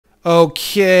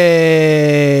Okay.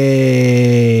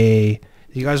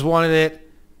 You guys wanted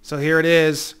it. So here it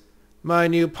is. My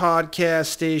new podcast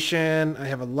station. I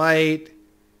have a light.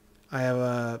 I have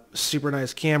a super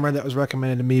nice camera that was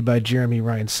recommended to me by Jeremy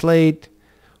Ryan Slate.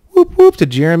 Whoop whoop to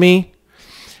Jeremy.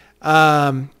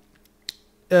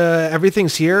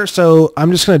 Everything's here. So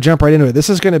I'm just going to jump right into it. This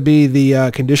is going to be the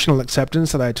conditional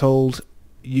acceptance that I told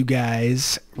you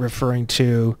guys, referring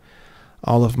to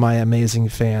all of my amazing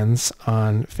fans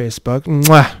on Facebook.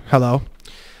 Mwah! Hello.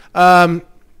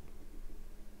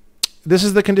 This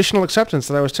is the conditional acceptance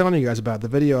that I was telling you guys about. The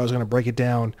video, I was going to break it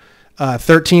down.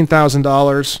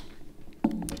 $13,000.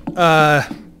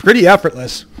 Pretty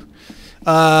effortless.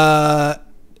 I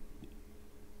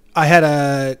had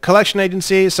a collection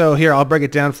agency, so here, I'll break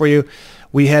it down for you.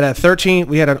 We had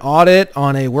an audit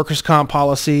on a workers' comp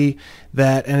policy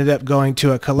that ended up going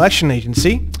to a collection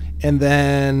agency. And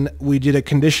then we did a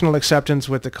conditional acceptance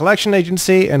with the collection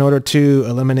agency in order to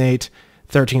eliminate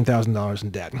 $13,000 in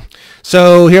debt.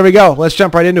 So here we go. Let's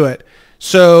jump right into it.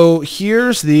 So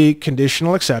here's the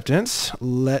conditional acceptance.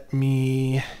 Let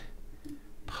me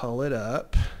pull it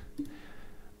up.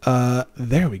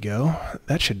 There we go.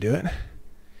 That should do it.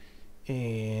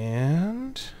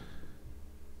 And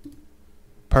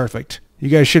perfect. You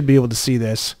guys should be able to see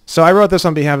this. So I wrote this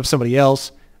on behalf of somebody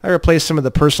else. I replaced some of the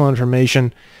personal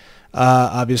information.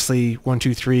 Obviously,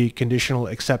 123 conditional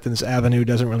acceptance avenue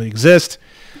doesn't really exist.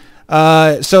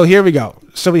 So here we go.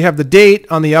 So we have the date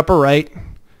on the upper right.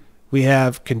 We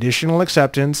have conditional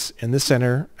acceptance in the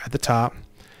center at the top.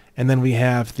 And then we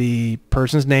have the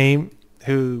person's name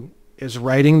who is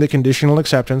writing the conditional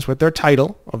acceptance with their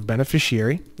title of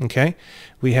beneficiary. Okay.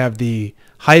 We have the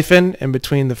hyphen in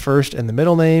between the first and the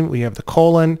middle name. We have the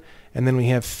colon, and then we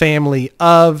have family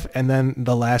of, and then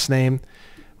the last name.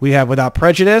 We have without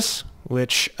prejudice,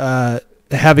 which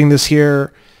having this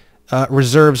here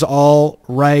reserves all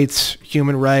rights,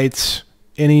 human rights,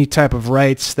 any type of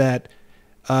rights that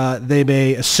they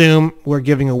may assume we're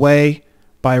giving away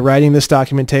by writing this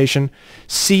documentation.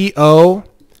 CO,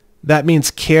 that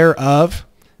means care of.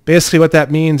 Basically what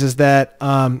that means is that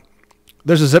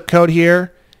there's a zip code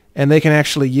here, and they can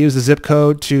actually use the zip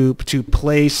code to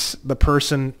place the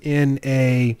person in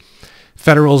a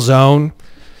federal zone.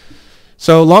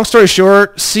 So long story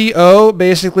short, CO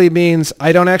basically means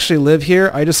I don't actually live here.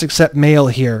 I just accept mail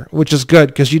here, which is good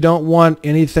because you don't want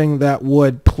anything that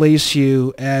would place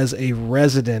you as a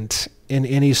resident in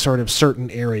any sort of certain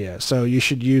area. So you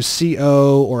should use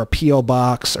CO or a PO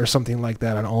box or something like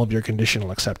that on all of your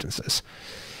conditional acceptances.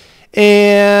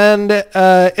 And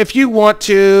if you want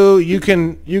to, you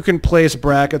can place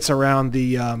brackets around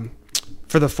the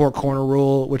for the four corner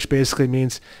rule, which basically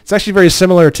means it's actually very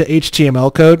similar to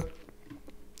HTML code.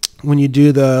 When you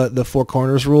do the four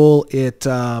corners rule, it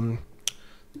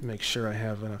make sure I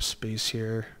have enough space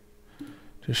here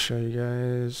to show you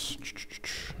guys.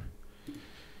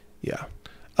 Yeah.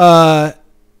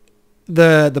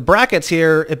 The brackets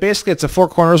here, it's a four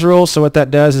corners rule. So what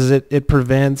that does is it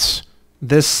prevents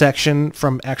this section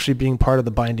from actually being part of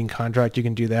the binding contract. You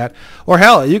can do that. Or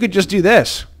hell, you could just do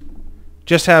this.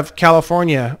 Just have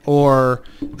California or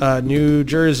New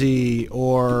Jersey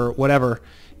or whatever.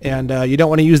 And you don't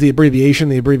want to use the abbreviation.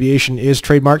 The abbreviation is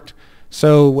trademarked.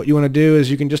 So what you want to do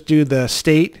is you can just do the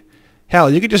state.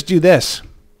 Hell, you could just do this.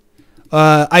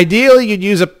 Ideally, you'd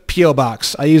use a P.O.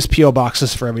 box. I use P.O.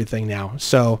 boxes for everything now.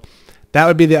 So that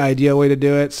would be the ideal way to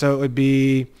do it. So it would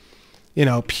be,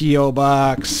 P.O.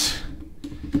 box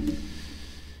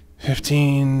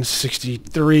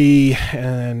 1563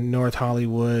 and North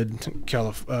Hollywood,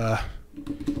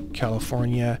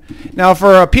 California. Now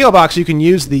for a P.O. box, you can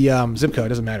use the zip code. It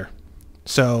doesn't matter.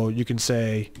 So you can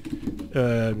say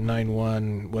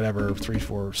 91 whatever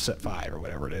 3475 or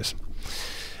whatever it is.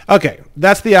 Okay,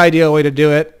 that's the ideal way to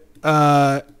do it.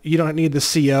 You don't need the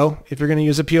CO. If you're going to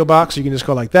use a P.O. box, you can just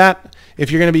go like that.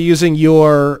 If you're going to be using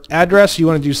your address, you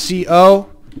want to do CO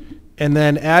and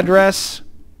then address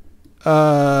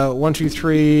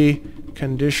 123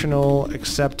 conditional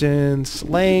acceptance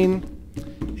lane.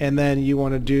 And then you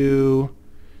want to do,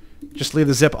 just leave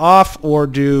the zip off or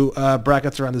do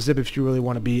brackets around the zip if you really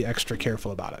want to be extra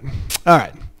careful about it. All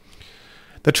right.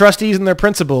 The trustees and their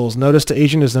principals. Notice to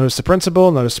agent is notice to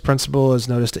principal. Notice to principal is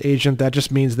notice to agent. That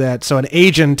just means that, so an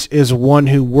agent is one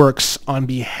who works on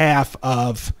behalf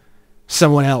of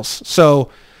someone else. So,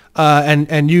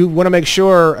 and you want to make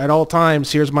sure at all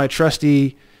times, here's my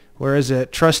trustee, where is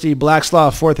it? Trustee Black's Law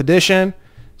 4th edition.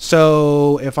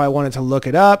 So if I wanted to look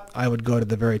it up, I would go to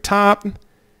the very top,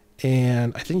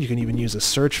 and I think you can even use a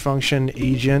search function,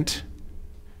 agent.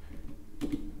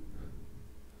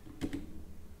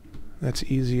 That's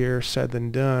easier said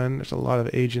than done. There's a lot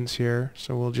of agents here,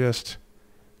 so we'll just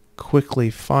quickly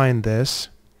find this.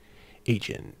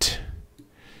 Agent.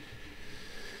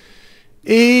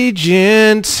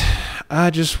 Agent.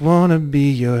 I just want to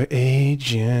be your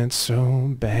agent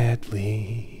so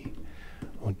badly.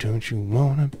 Oh, don't you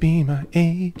want to be my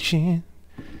agent?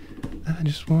 I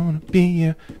just want to be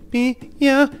your agent.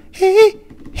 Yeah.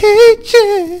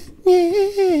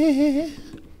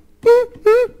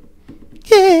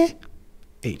 Yeah.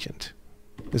 Agent.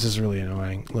 This is really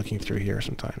annoying looking through here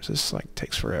sometimes. This like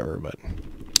takes forever, but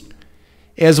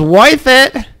is worth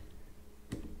it.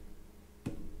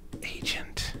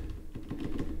 Agent.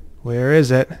 Where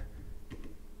is it?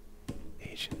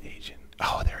 Agent.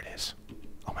 Oh, there it is.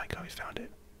 Oh my God, we found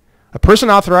it. A person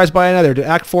authorized by another to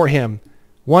act for him.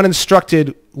 One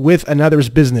instructed with another's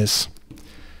business.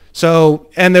 So,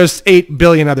 and there's 8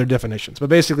 billion other definitions, but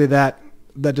basically that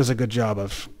does a good job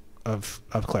of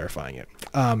clarifying it.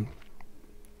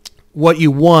 What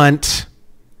you want,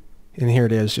 and here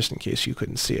it is, just in case you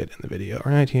couldn't see it in the video,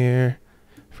 right here.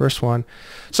 First one.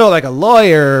 So like a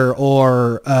lawyer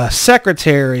or a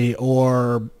secretary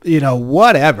or,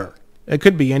 whatever. It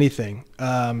could be anything.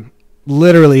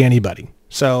 Literally anybody.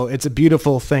 So it's a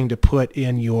beautiful thing to put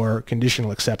in your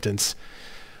conditional acceptance.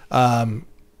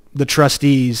 The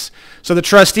trustees. So the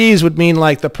trustees would mean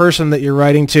like the person that you're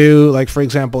writing to. Like, for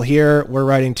example, here we're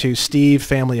writing to Steve,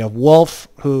 family of Wolf,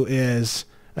 who is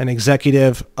an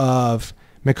executive of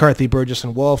McCarthy, Burgess &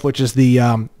 Wolf, which is the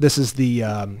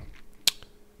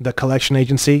collection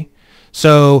agency.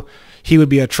 So he would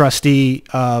be a trustee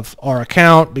of our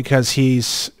account because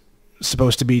he's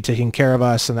supposed to be taking care of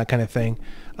us and that kind of thing.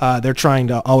 They're trying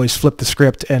to always flip the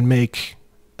script and make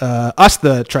us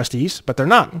the trustees, but they're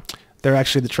not. They're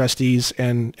actually the trustees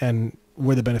and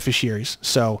we're the beneficiaries.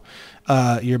 So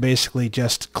you're basically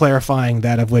just clarifying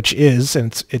that of which is,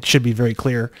 and it should be very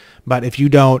clear. But if you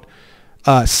don't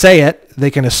say it, they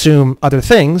can assume other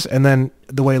things. And then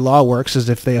the way law works is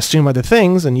if they assume other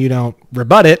things and you don't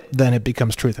rebut it, then it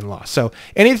becomes truth in law. So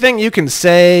anything you can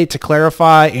say to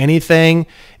clarify anything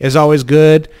is always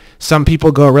good. Some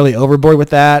people go really overboard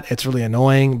with that. It's really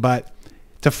annoying, but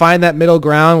to find that middle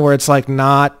ground where it's like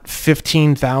not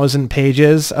 15,000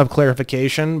 pages of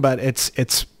clarification, but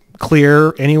it's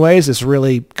clear anyways, is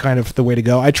really kind of the way to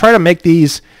go. I try to make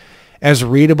these as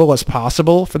readable as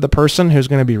possible for the person who's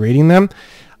going to be reading them.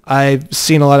 I've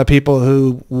seen a lot of people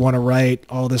who want to write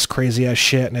all this crazy ass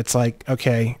shit, and it's like,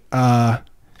 okay,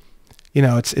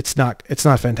 it's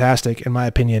not fantastic in my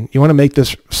opinion. You want to make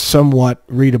this somewhat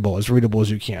readable as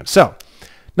you can. So,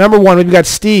 number one, we've got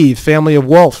Steve, family of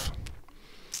Wolf,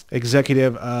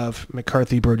 executive of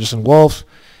McCarthy, Burgess & Wolf,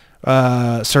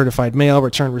 certified mail,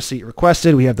 return receipt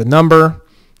requested. We have the number,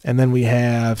 and then we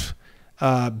have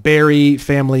Barry,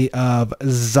 family of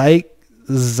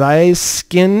Zeiskind,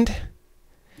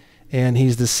 and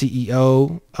he's the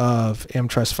CEO of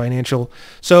AmTrust Financial.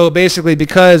 So basically,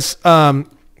 because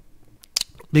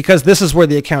this is where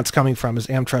the account's coming from, is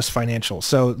AmTrust Financial.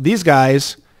 So these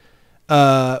guys,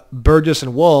 Burgess &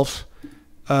 Wolf,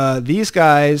 these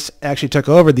guys actually took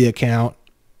over the account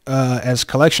as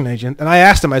collection agent. And I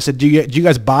asked them, I said, do you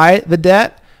guys buy the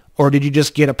debt, or did you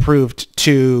just get approved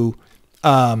to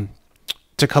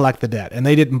collect the debt? And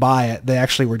they didn't buy it. They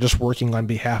actually were just working on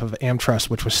behalf of AmTrust,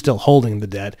 which was still holding the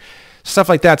debt. Stuff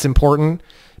like that's important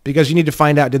because you need to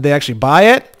find out, did they actually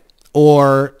buy it,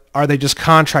 or are they just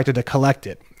contracted to collect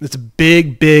it? It's a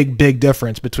big, big, big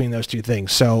difference between those two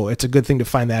things. So it's a good thing to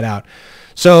find that out.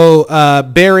 So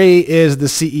Barry is the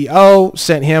CEO,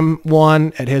 sent him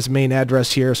one at his main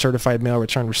address here, certified mail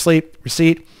return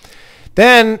receipt.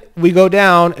 Then we go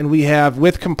down and we have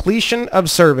with completion of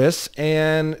service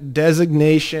and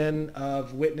designation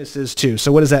of witnesses too.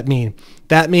 So what does that mean?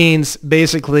 That means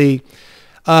basically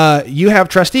you have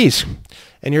trustees,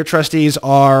 and your trustees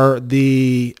are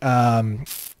the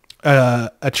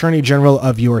Attorney General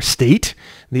of your state,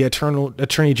 the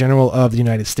Attorney General of the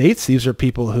United States. These are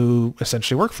people who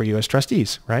essentially work for you as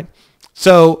trustees, right?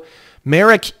 So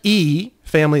Merrick E.,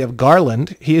 family of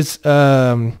Garland,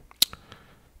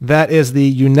 that is the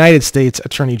United States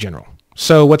Attorney General.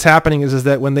 So what's happening is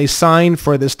that when they sign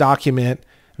for this document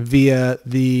via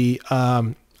the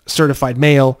certified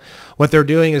mail, what they're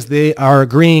doing is they are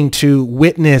agreeing to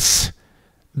witness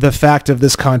the fact of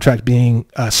this contract being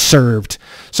served.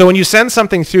 So when you send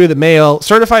something through the mail,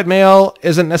 certified mail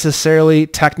isn't necessarily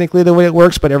technically the way it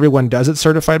works, but everyone does it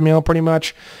certified mail pretty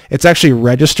much. It's actually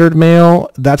registered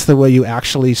mail. That's the way you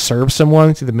actually serve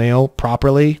someone through the mail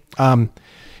properly.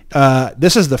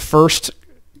 This is the first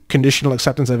conditional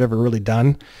acceptance I've ever really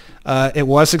done. It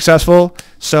was successful,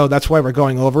 so that's why we're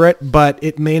going over it, but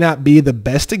it may not be the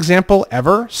best example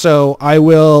ever, so I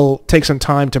will take some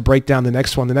time to break down the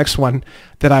next one. The next one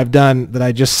that I've done that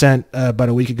I just sent about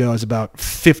a week ago is about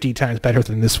 50 times better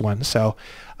than this one, so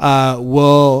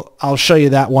I'll show you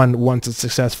that one once it's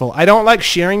successful. I don't like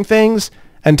sharing things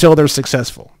until they're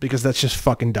successful because that's just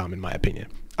fucking dumb in my opinion.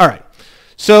 All right,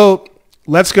 so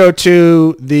let's go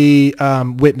to the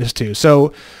witness to.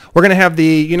 So we're going to have the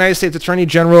United States Attorney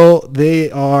General. They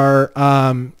are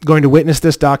going to witness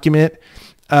this document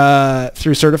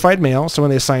through certified mail. So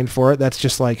when they sign for it, that's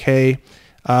just like, hey,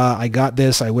 I got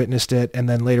this, I witnessed it, and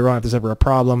then later on, if there's ever a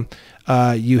problem,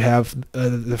 you have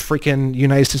the freaking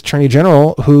United States Attorney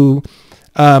General who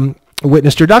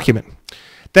witnessed your document.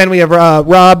 Then we have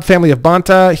Rob, family of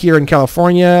Bonta, here in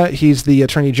California. He's the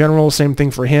Attorney General. Same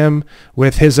thing for him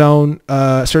with his own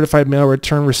certified mail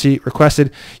return receipt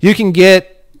requested. You can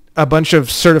get a bunch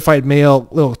of certified mail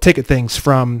little ticket things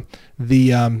from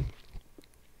the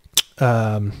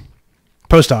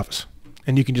post office,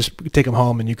 and you can just take them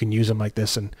home and you can use them like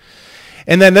this. And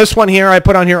then this one here, I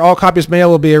put on here, all copies of mail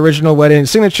will be original wedding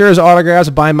signatures, autographs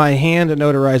by my hand and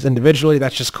notarized individually.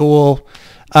 That's just cool.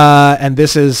 And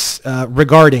this is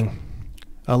regarding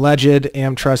alleged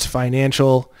AmTrust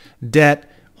financial debt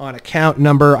on account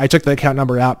number. I took the account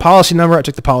number out. Policy number, I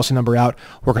took the policy number out.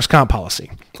 Workers' comp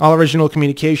policy. All original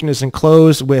communication is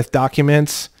enclosed with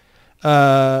documents,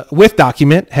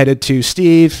 document headed to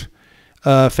Steve,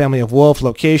 family of Wolf,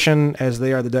 location, as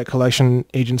they are the debt collection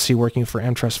agency working for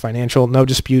AmTrust Financial. No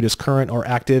dispute is current or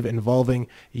active involving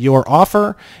your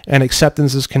offer, and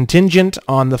acceptance is contingent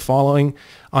on the following,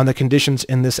 on the conditions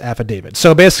in this affidavit.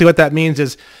 So basically what that means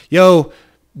is, yo,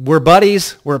 we're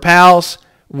buddies, we're pals,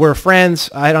 we're friends.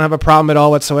 I don't have a problem at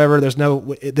all whatsoever.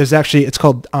 There's actually, it's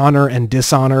called honor and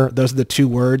dishonor. Those are the two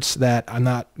words that I'm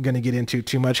not going to get into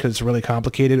too much because it's really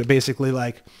complicated, but basically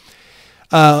like,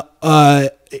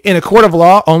 in a court of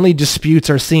law, only disputes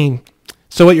are seen.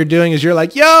 So what you're doing is you're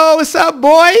like, yo, what's up,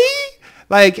 boy?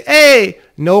 Like, hey,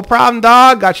 no problem,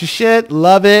 dog. Got your shit.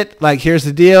 Love it. Like, here's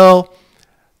the deal.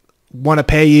 Want to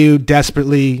pay you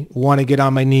desperately. Want to get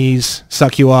on my knees,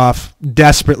 suck you off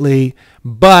desperately.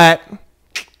 But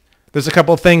there's a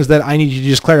couple of things that I need you to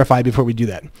just clarify before we do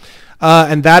that.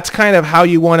 And that's kind of how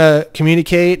you want to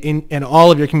communicate in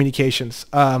all of your communications.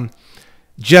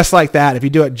 Just like that. If you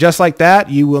do it just like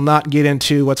that, you will not get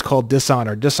into what's called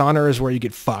dishonor. Dishonor is where you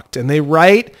get fucked. And they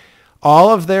write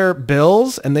all of their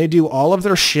bills and they do all of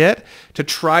their shit to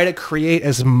try to create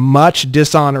as much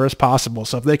dishonor as possible.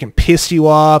 So if they can piss you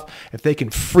off, if they can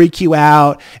freak you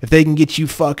out, if they can get you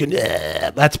fucking,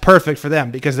 that's perfect for them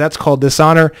because that's called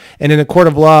dishonor. And in a court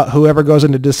of law, whoever goes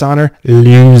into dishonor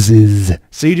loses.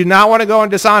 So you do not want to go in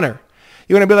dishonor.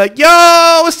 You want to be like,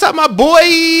 yo, what's up, my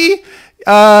boy?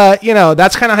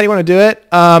 That's kind of how you want to do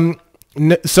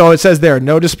it. So it says there,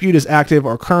 no dispute is active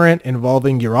or current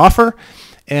involving your offer,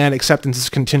 and acceptance is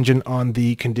contingent on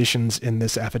the conditions in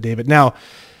this affidavit. Now,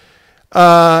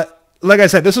 like I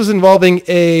said, this was involving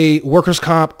a workers'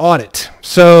 comp audit.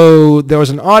 So there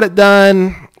was an audit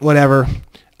done, whatever.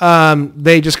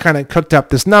 They just kind of cooked up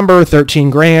this number, 13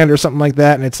 grand or something like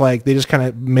that. And it's like, they just kind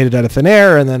of made it out of thin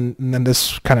air. And then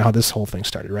this kind of how this whole thing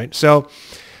started, right? So,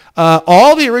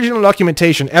 all the original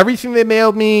documentation, everything they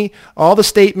mailed me, all the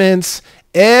statements,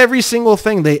 every single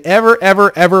thing they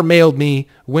ever mailed me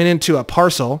went into a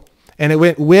parcel, and it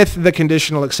went with the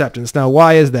conditional acceptance. Now,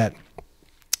 why is that?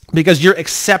 Because you're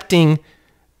accepting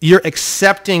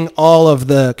all of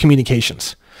the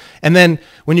communications. And then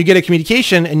when you get a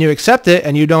communication and you accept it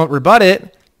and you don't rebut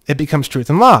it, it becomes truth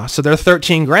and law. So their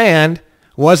 13 grand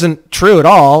wasn't true at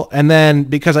all. And then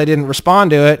because I didn't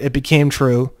respond to it, it became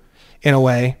true in a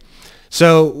way.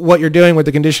 So what you're doing with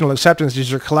the conditional acceptance is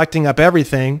you're collecting up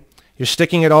everything, you're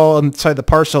sticking it all inside the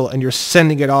parcel, and you're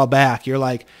sending it all back. You're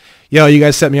like, yo, you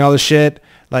guys sent me all this shit.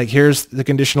 Like, here's the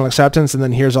conditional acceptance, and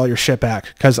then here's all your shit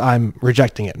back because I'm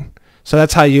rejecting it. So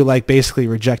that's how you like basically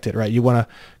reject it, right? You want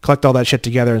to collect all that shit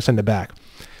together and send it back.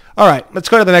 All right, let's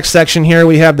go to the next section here.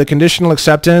 We have the conditional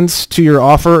acceptance to your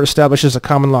offer establishes a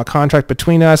common law contract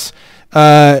between us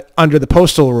under the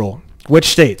postal rule, which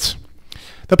states,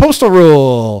 the postal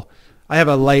rule, I have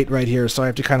a light right here, so I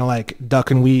have to kind of like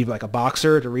duck and weave like a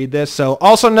boxer to read this. So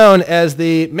also known as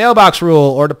the mailbox rule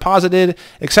or deposited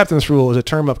acceptance rule is a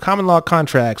term of common law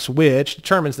contracts which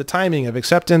determines the timing of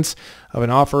acceptance of an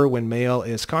offer when mail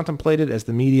is contemplated as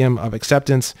the medium of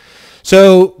acceptance.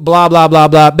 So blah, blah, blah,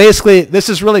 blah. Basically, this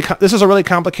is a really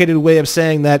complicated way of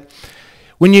saying that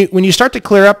when you start to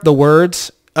clear up the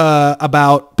words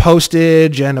about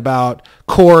postage and about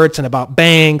courts and about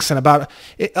banks and about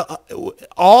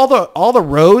all the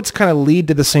roads kind of lead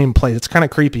to the same place. It's kind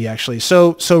of creepy, actually.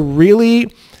 So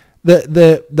really,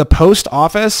 the post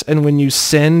office, and when you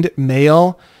send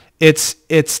mail, it's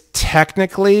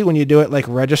technically, when you do it like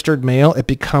registered mail, it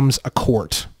becomes a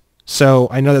court. So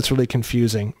I know that's really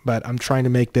confusing, but I'm trying to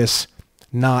make this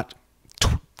not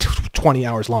 20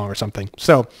 hours long or something.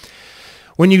 So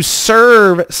when you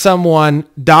serve someone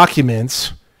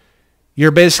documents,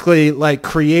 you're basically like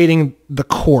creating the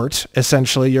court,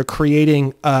 essentially. You're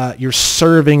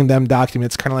serving them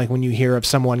documents, kind of like when you hear of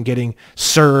someone getting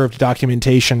served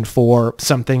documentation for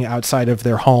something outside of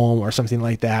their home or something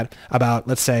like that about,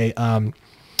 let's say,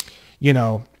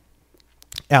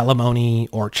 alimony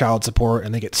or child support,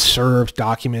 and they get served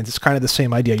documents. It's kind of the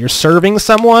same idea. You're serving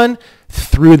someone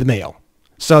through the mail.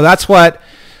 So that's what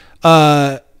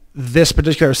this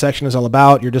particular section is all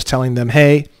about. You're just telling them,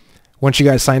 hey, once you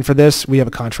guys sign for this, we have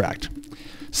a contract.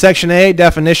 Section A,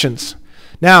 definitions.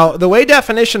 Now, the way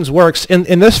definitions works,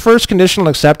 in this first conditional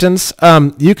acceptance,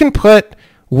 you can put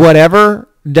whatever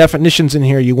definitions in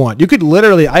here you want. You could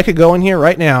literally, I could go in here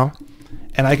right now,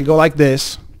 and I could go like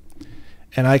this,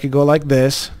 and I could go like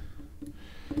this,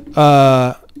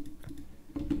 and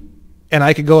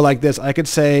I could go like this. I could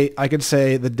say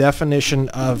the definition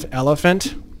of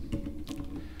elephant.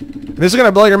 This is going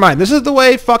to blow your mind. This is the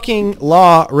way fucking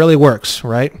law really works,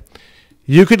 right?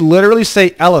 You could literally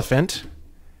say elephant,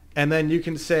 and then you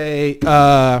can say,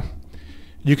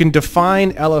 you can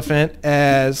define elephant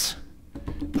as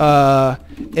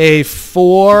a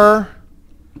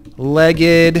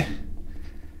four-legged,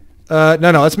 no,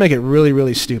 let's make it really,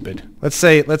 really stupid. Let's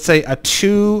say a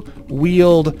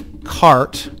two-wheeled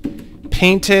cart,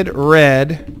 painted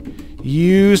red,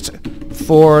 used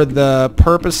for the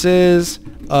purposes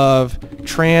of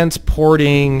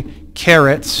transporting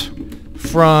carrots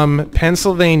from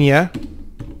Pennsylvania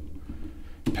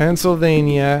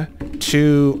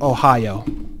to Ohio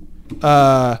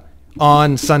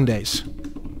on Sundays.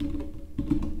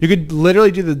 You could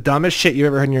literally do the dumbest shit you've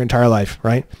ever heard in your entire life,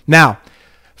 right? Now,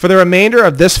 for the remainder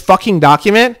of this fucking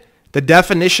document, the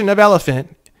definition of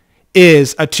elephant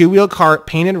is a two-wheel cart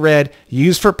painted red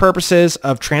used for purposes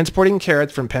of transporting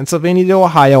carrots from Pennsylvania to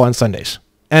Ohio on Sundays.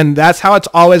 And that's how it's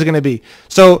always going to be.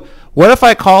 So what if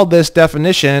I called this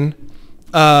definition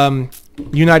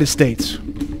United States?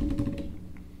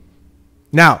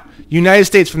 Now, United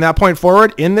States from that point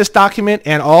forward in this document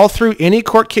and all through any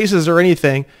court cases or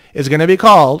anything is going to be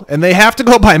called, and they have to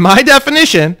go by my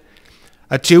definition,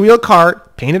 a two-wheel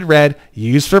cart painted red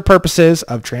used for purposes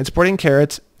of transporting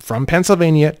carrots from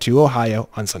Pennsylvania to Ohio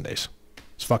on Sundays.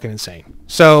 It's fucking insane.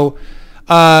 So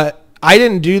I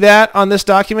didn't do that on this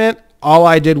document. All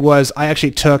I did was I actually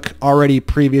took already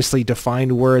previously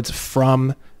defined words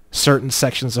from certain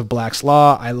sections of Black's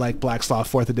Law. I like Black's Law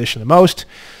 4th edition the most.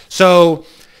 So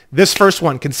this first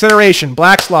one, consideration,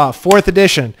 Black's Law 4th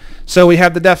edition. So we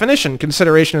have the definition.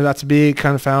 Consideration is not to be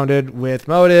confounded with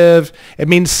motive. It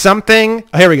means something.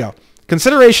 Oh, here we go.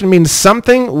 Consideration means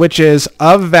something which is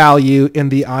of value in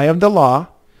the eye of the law,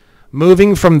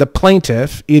 moving from the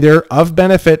plaintiff, either of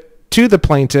benefit to the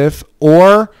plaintiff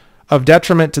or of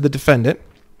detriment to the defendant.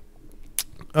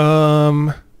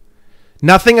 Nothing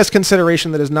as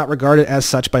consideration that is not regarded as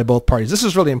such by both parties. This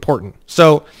is really important.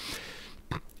 So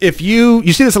if you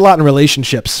see this a lot in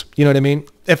relationships, you know what I mean?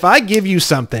 If I give you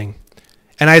something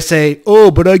and I say, oh,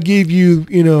 but I gave you,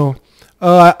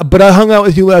 but I hung out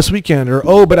with you last weekend, or,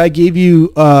 oh, but I gave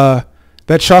you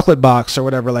that chocolate box or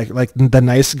whatever, like the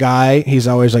nice guy, he's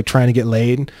always like trying to get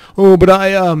laid. Oh, but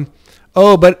I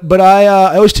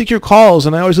always take your calls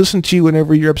and I always listen to you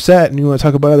whenever you're upset and you want to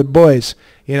talk about other boys,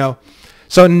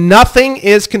 So nothing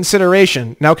is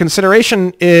consideration. Now,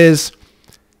 consideration is,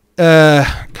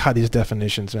 God, these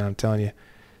definitions, man, I'm telling you.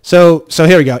 So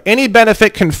here we go. Any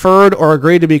benefit conferred or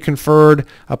agreed to be conferred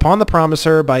upon the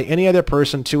promisor by any other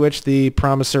person to which the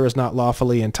promisor is not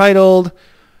lawfully entitled.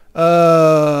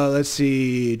 Let's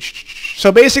see.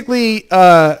 So basically,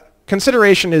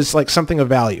 consideration is like something of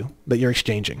value that you're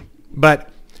exchanging. But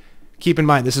keep in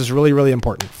mind, this is really, really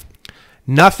important.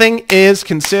 Nothing is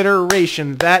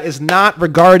consideration that is not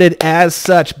regarded as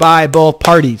such by both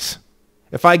parties.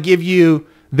 If I give you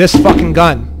this fucking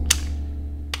gun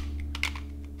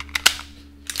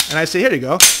and I say, here you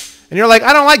go, and you're like,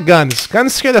 I don't like guns.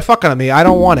 Guns scare the fuck out of me. I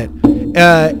don't want it.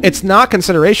 It's not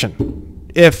consideration.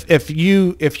 If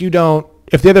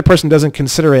the other person doesn't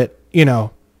consider it,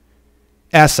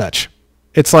 as such.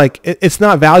 It's like, it's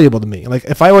not valuable to me. Like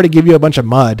if I were to give you a bunch of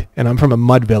mud and I'm from a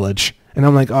mud village and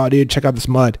I'm like, oh dude, check out this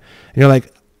mud. And you're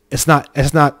like, it's not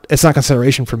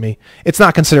consideration for me. It's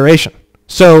not consideration.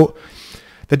 So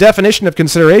the definition of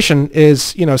consideration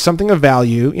is, something of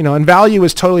value, and value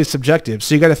is totally subjective.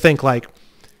 So you got to think like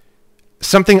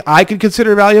something I could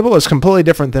consider valuable is completely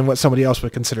different than what somebody else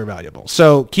would consider valuable.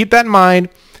 So keep that in mind.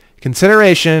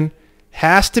 Consideration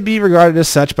has to be regarded as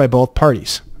such by both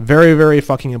parties. Very, very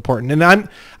fucking important. And I'm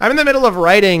in the middle of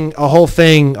writing a whole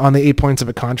thing on the 8 points of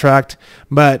a contract,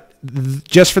 but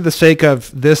just for the sake of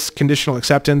this conditional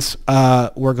acceptance,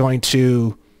 we're going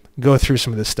to go through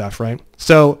some of this stuff, right?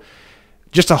 So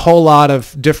just a whole lot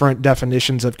of different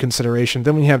definitions of consideration.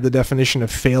 Then we have the definition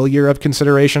of failure of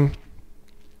consideration.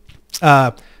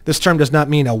 This term does not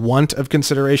mean a want of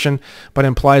consideration, but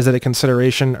implies that a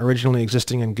consideration originally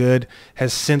existing in good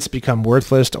has since become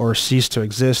worthless or ceased to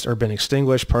exist or been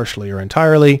extinguished partially or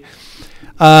entirely.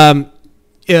 It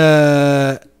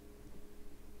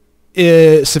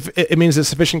means that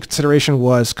sufficient consideration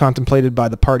was contemplated by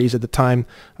the parties at the time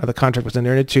the contract was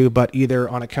entered into, but either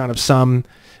on account of some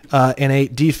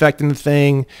innate defect in the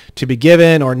thing to be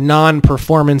given or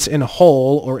non-performance in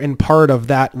whole or in part of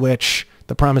that which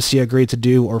the promisee agreed to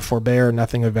do or forbear,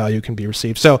 nothing of value can be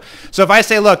received. So if I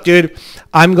say, look, dude, you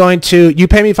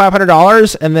pay me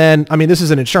 $500 and then, this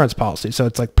is an insurance policy. So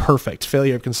it's like perfect.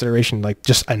 Failure of consideration, like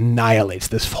just annihilates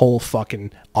this whole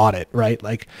fucking audit, right?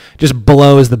 Like just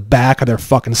blows the back of their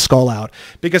fucking skull out.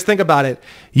 Because think about it.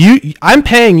 I'm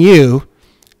paying you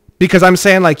because I'm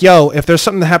saying like, yo, if there's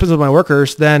something that happens with my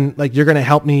workers, then like you're going to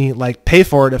help me like pay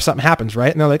for it if something happens,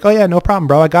 right? And they're like, oh yeah, no problem,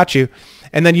 bro. I got you.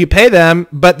 And then you pay them,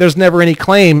 but there's never any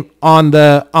claim on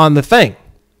the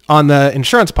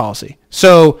insurance policy.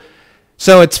 So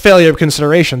it's failure of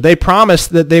consideration. They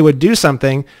promised that they would do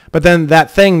something, but then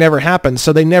that thing never happened.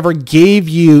 So they never gave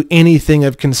you anything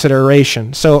of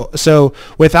consideration. So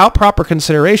without proper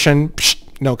consideration,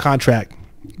 no contract,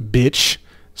 bitch.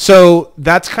 So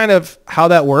that's kind of how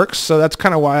that works. So that's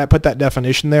kind of why I put that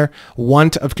definition there.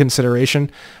 Want of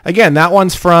consideration. Again, that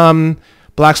one's from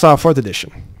Black's Law 4th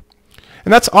edition.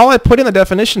 And that's all I put in the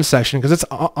definition section because it's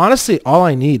honestly all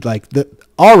I need. Like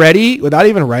already, without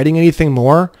even writing anything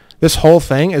more, this whole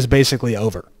thing is basically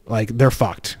over. Like they're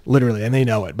fucked, literally, and they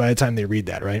know it by the time they read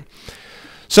that, right?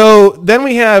 So then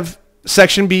we have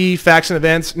Section B, facts and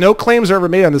events. No claims are ever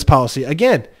made on this policy.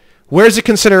 Again, where's the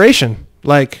consideration?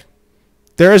 Like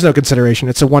there is no consideration.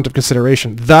 It's a want of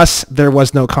consideration. Thus, there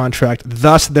was no contract.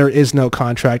 Thus, there is no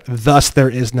contract. Thus, there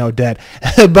is no debt.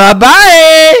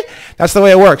 Bye-bye! That's the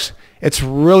way it works. It's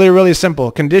really, really simple.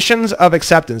 Conditions of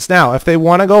acceptance. Now, if they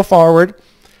want to go forward,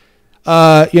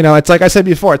 it's like I said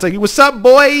before. It's like, what's up,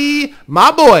 boy?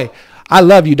 My boy. I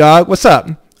love you, dog. What's up?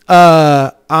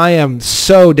 I am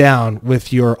so down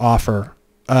with your offer,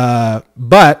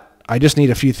 but I just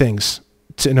need a few things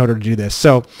in order to do this.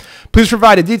 So please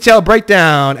provide a detailed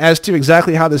breakdown as to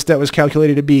exactly how this debt was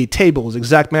calculated to be, tables,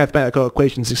 exact mathematical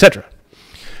equations, etc.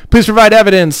 Please provide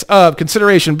evidence of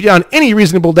consideration beyond any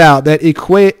reasonable doubt that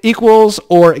equals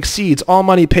or exceeds all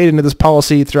money paid into this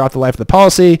policy throughout the life of the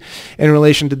policy in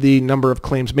relation to the number of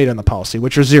claims made on the policy,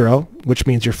 which are 0, which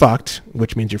means you're fucked,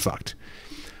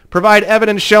 Provide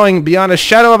evidence showing beyond a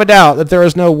shadow of a doubt that there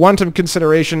is no want of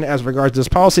consideration as regards this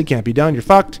policy. Can't be done. You're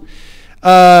fucked.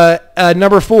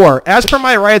 Number 4, as per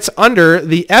my rights under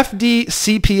the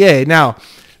FDCPA. Now,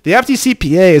 the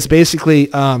FDCPA is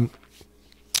basically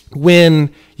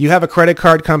when you have a credit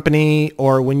card company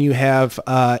or when you have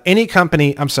any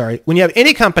company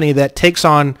that takes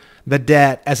on the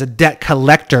debt as a debt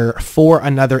collector for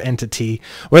another entity,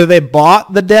 whether they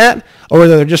bought the debt or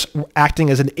whether they're just acting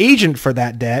as an agent for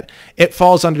that debt, it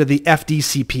falls under the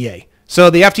FDCPA. So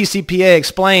the FDCPA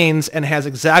explains and has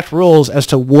exact rules as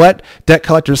to what debt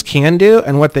collectors can do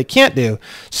and what they can't do.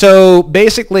 So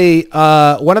basically,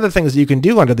 one of the things that you can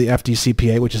do under the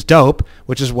FDCPA, which is dope,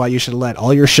 which is why you should let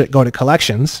all your shit go to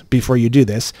collections before you do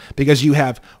this, because you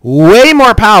have way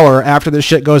more power after the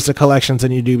shit goes to collections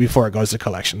than you do before it goes to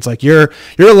collections. Like you're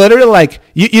literally like,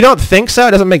 you don't think so?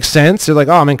 It doesn't make sense. You're like,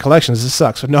 oh, I'm in collections. This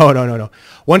sucks. No.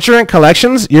 Once you're in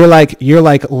collections, you're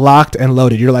like locked and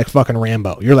loaded. You're like fucking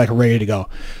Rambo. You're like ready to go.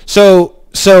 So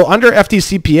under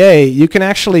FDCPA, you can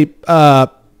actually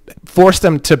force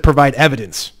them to provide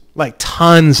evidence, like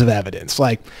tons of evidence,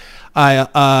 like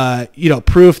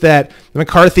proof that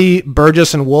McCarthy,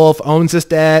 Burgess, and Wolf owns this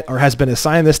debt or has been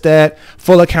assigned this debt,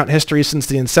 full account history since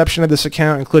the inception of this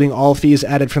account, including all fees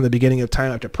added from the beginning of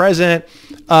time up to present,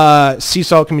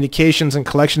 cease all communications and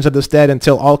collections of this debt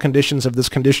until all conditions of this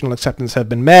conditional acceptance have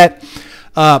been met,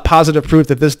 positive proof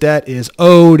that this debt is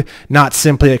owed, not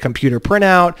simply a computer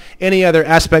printout, any other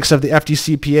aspects of the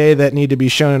FDCPA that need to be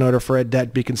shown in order for a debt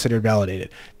to be considered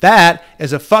validated. That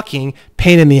is a fucking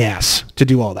pain in the ass to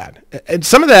do all that. And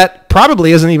some of that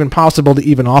probably isn't even possible to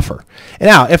even offer. And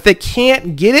now, if they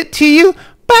can't get it to you,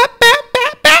 bye-bye.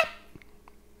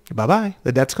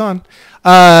 The debt's gone.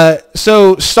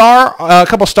 So a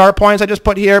couple star points I just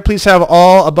put here. Please have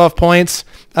all above points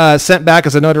sent back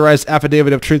as a notarized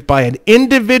affidavit of truth by an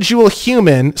individual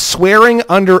human swearing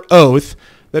under oath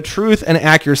the truth and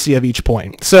accuracy of each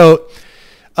point. So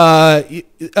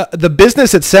the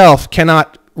business itself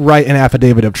cannot write an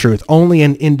affidavit of truth. Only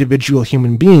an individual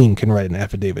human being can write an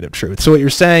affidavit of truth. So what you're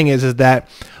saying is that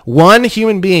one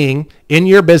human being in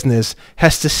your business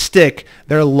has to stick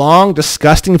their long,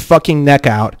 disgusting fucking neck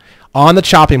out on the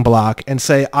chopping block and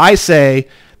say, I say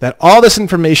that all this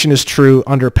information is true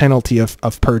under penalty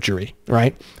of perjury,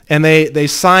 right? And they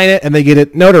sign it and they get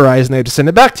it notarized and they have to send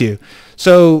it back to you.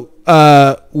 So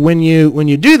when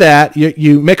you do that,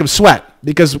 you make them sweat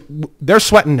because they're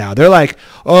sweating now. They're like,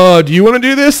 oh, do you want to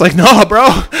do this? Like, no, bro.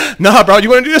 No, bro. Do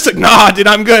you want to do this? Like, nah, dude,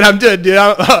 I'm good. I'm good, dude.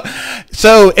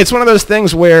 So it's one of those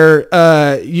things where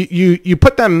you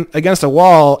put them against a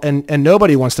wall and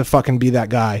nobody wants to fucking be that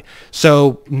guy.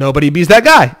 So nobody bees that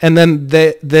guy. And then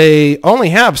they only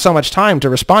have so much time to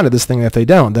respond to this thing. If they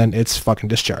don't, then it's fucking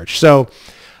discharged. So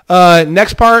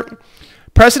next part.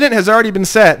 Precedent has already been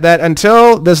set that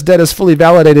until this debt is fully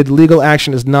validated, legal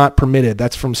action is not permitted.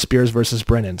 That's from Spears versus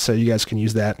Brennan. So you guys can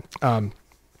use that. And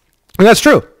that's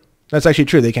true. That's actually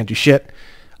true. They can't do shit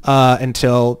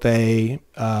until they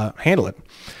handle it.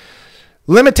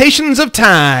 Limitations of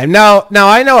time. Now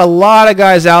I know a lot of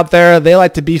guys out there, they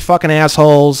like to be fucking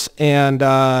assholes, and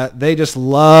they just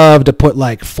love to put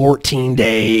like 14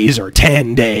 days or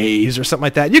 10 days or something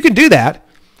like that. You can do that.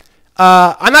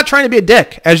 I'm not trying to be a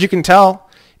dick, as you can tell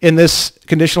in this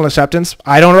conditional acceptance.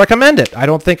 I don't recommend it.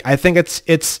 I think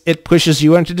it pushes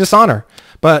you into dishonor.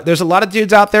 But there's a lot of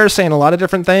dudes out there saying a lot of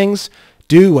different things.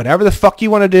 Do whatever the fuck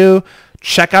you want to do.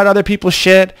 Check out other people's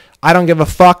shit. I don't give a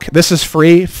fuck. This is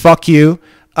free. Fuck you.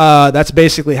 That's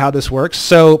basically how this works.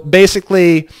 So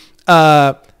basically,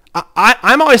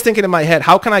 I'm always thinking in my head,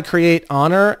 how can I create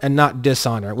honor and not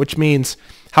dishonor? Which means,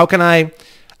 how can I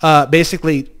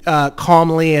basically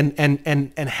calmly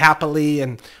and happily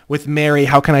and with Mary,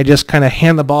 how can I just kind of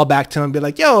hand the ball back to him and be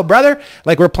like, yo, brother,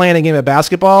 like we're playing a game of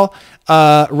basketball,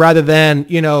 rather than,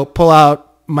 pull out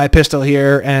my pistol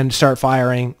here and start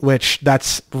firing, which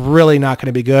that's really not going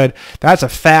to be good. That's a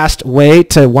fast way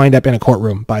to wind up in a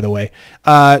courtroom, by the way.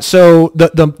 So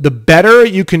the better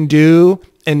you can do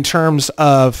in terms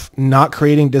of not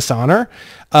creating dishonor,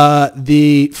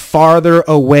 the farther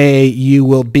away you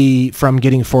will be from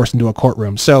getting forced into a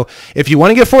courtroom. So if you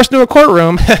want to get forced into a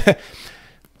courtroom,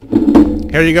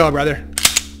 here you go, brother.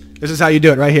 This is how you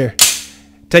do it right here.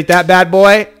 Take that bad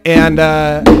boy and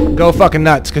go fucking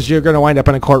nuts, because you're going to wind up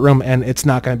in a courtroom and it's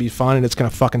not going to be fun and it's going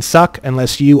to fucking suck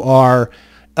unless you are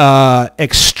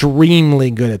extremely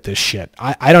good at this shit.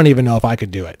 I don't even know if I could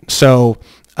do it. So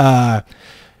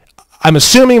I'm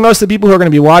assuming most of the people who are going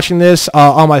to be watching this,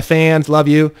 all my fans, love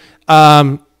you.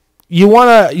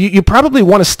 You probably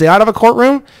want to stay out of a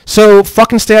courtroom, so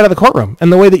fucking stay out of the courtroom.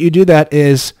 And the way that you do that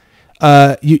is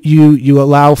you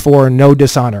allow for no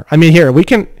dishonor. I mean, here we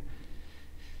can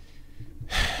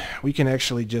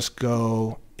actually just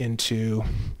go into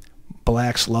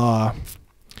Black's Law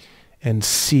and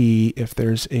see if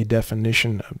there's a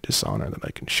definition of dishonor that I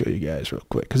can show you guys real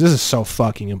quick, because this is so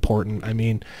fucking important. I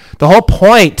mean, the whole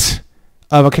point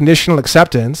of a conditional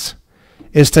acceptance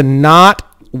is to not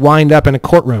wind up in a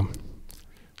courtroom,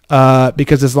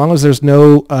 because as long as there's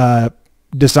no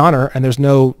dishonor and there's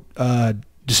no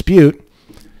dispute,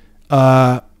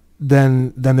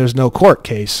 then there's no court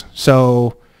case.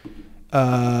 So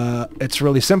it's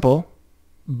really simple.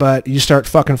 But you start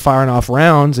fucking firing off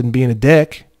rounds and being a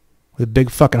dick with a big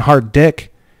fucking hard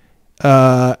dick,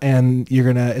 and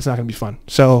it's not gonna be fun.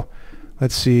 So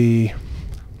let's see.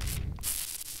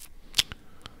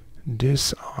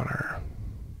 Dishonor.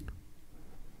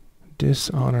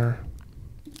 Dishonor.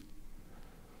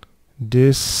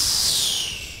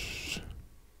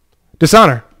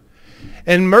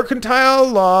 In mercantile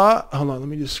law, hold on, let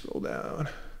me just scroll down.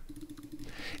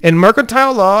 In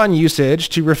mercantile law and usage,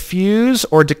 to refuse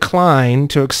or decline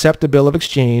to accept a bill of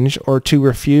exchange, or to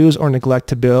refuse or neglect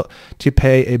to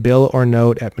pay a bill or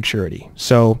note at maturity.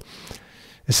 So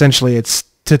essentially it's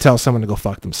to tell someone to go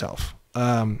fuck themselves.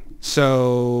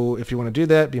 So if you want to do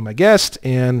that, be my guest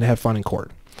and have fun in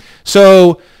court.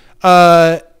 So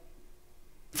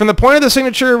from the point of the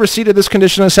signature receipt of this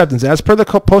conditional acceptance, as per the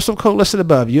postal code listed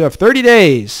above, you have 30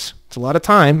 days It's a lot of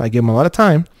time. I give them a lot of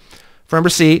time from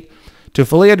receipt to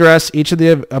fully address each of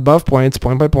the above points,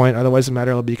 point by point. Otherwise, the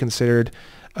matter will be considered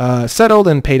settled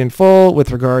and paid in full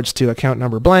with regards to account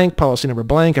number blank, policy number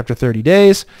blank after 30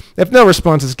 days. If no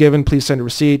response is given, please send a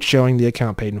receipt showing the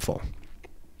account paid in full.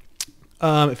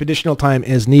 If additional time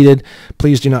is needed,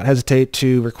 please do not hesitate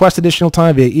to request additional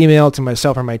time via email to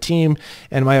myself or my team,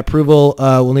 and my approval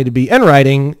will need to be in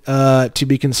writing to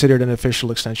be considered an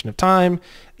official extension of time,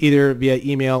 either via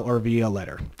email or via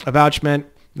letter. Avouchment,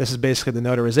 this is basically the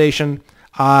notarization.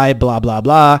 Blah, blah,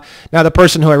 blah. Now, the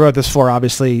person who I wrote this for,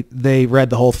 obviously, they read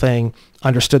the whole thing,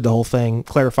 understood the whole thing,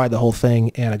 clarified the whole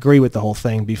thing, and agree with the whole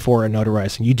thing before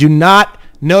notarizing. You do not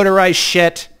notarize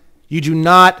shit you do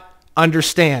not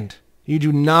understand. You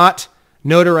do not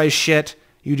notarize shit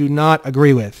you do not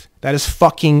agree with. That is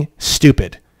fucking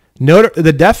stupid.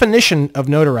 The definition of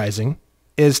notarizing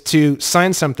is to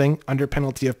sign something under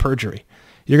penalty of perjury.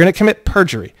 You're going to commit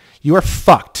perjury. You are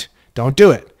fucked. Don't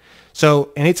do it.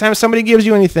 So anytime somebody gives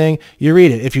you anything, you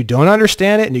read it. If you don't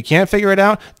understand it and you can't figure it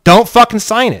out, don't fucking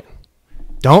sign it.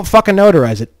 Don't fucking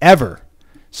notarize it ever.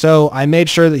 So I made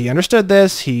sure that he understood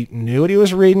this. He knew what he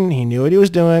was reading. He knew what he was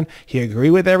doing. He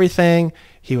agreed with everything.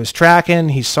 He was tracking.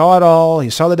 He saw it all. He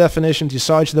saw the definitions. He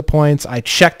saw each of the points. I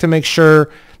checked to make sure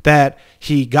that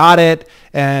he got it,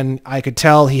 and I could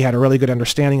tell he had a really good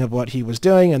understanding of what he was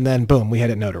doing, and then boom, we had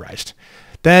it notarized.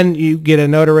 Then you get a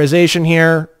notarization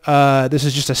here. This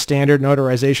is just a standard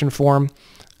notarization form.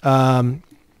 And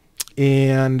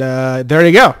there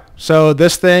you go. So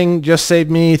this thing just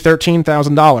saved me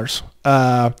 $13,000.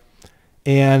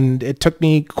 And it took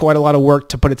me quite a lot of work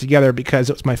to put it together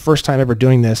because it was my first time ever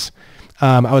doing this.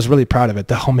 I was really proud of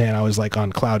it. Oh man, I was like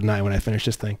on cloud 9 when I finished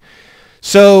this thing.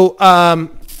 So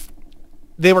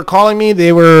they were calling me.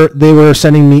 They were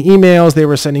sending me emails. They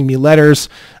were sending me letters.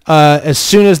 As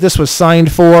soon as this was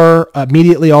signed for,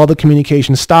 immediately all the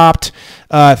communication stopped.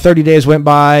 30 days went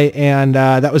by, and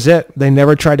that was it. They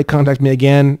never tried to contact me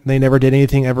again. They never did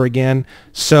anything ever again.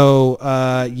 So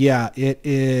yeah, it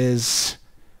is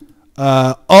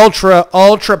ultra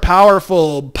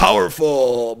powerful.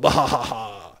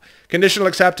 Conditional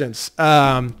acceptance.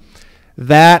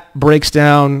 That breaks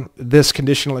down this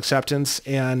conditional acceptance,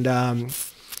 and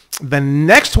the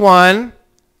next one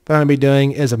that I'm going to be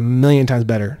doing is a million times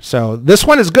better. So this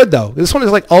one is good, though. This one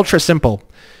is like ultra simple.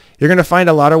 You're going to find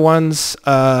a lot of ones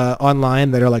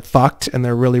online that are like fucked, and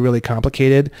they're really, really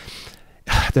complicated.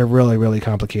 They're really, really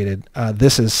complicated.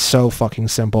 This is so fucking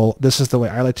simple. This is the way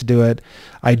I like to do it.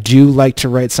 I do like to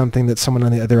write something that someone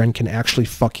on the other end can actually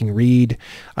fucking read.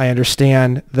 I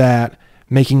understand that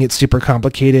making it super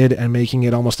complicated and making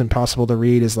it almost impossible to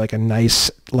read is like a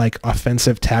nice, like,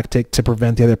 offensive tactic to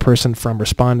prevent the other person from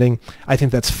responding. I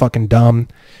think that's fucking dumb.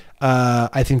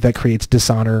 I think that creates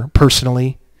dishonor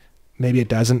personally. Maybe it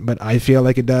doesn't, but I feel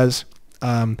like it does.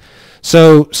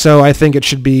 So I think it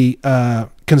should be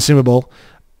consumable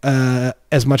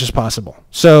as much as possible.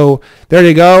 So there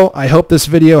you go. I hope this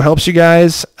video helps you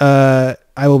guys.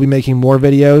 I will be making more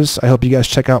videos. I hope you guys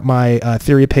check out my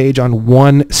theory page on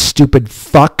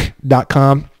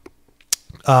onestupidfuck.com.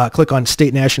 Click on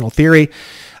State National Theory.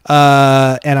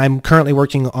 And I'm currently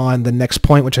working on the next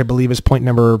point, which I believe is point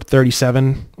number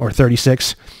 37 or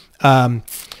 36,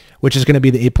 which is going to be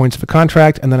the 8 points of a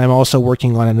contract. And then I'm also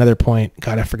working on another point.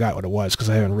 God, I forgot what it was because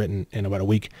I haven't written in about a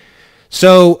week.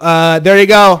 So there you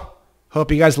go. Hope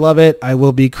you guys love it. I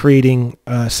will be creating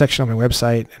a section on my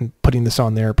website and putting this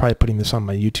on there, probably putting this on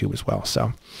my YouTube as well. So,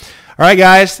 all right,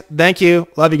 guys. Thank you.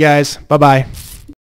 Love you guys. Bye-bye.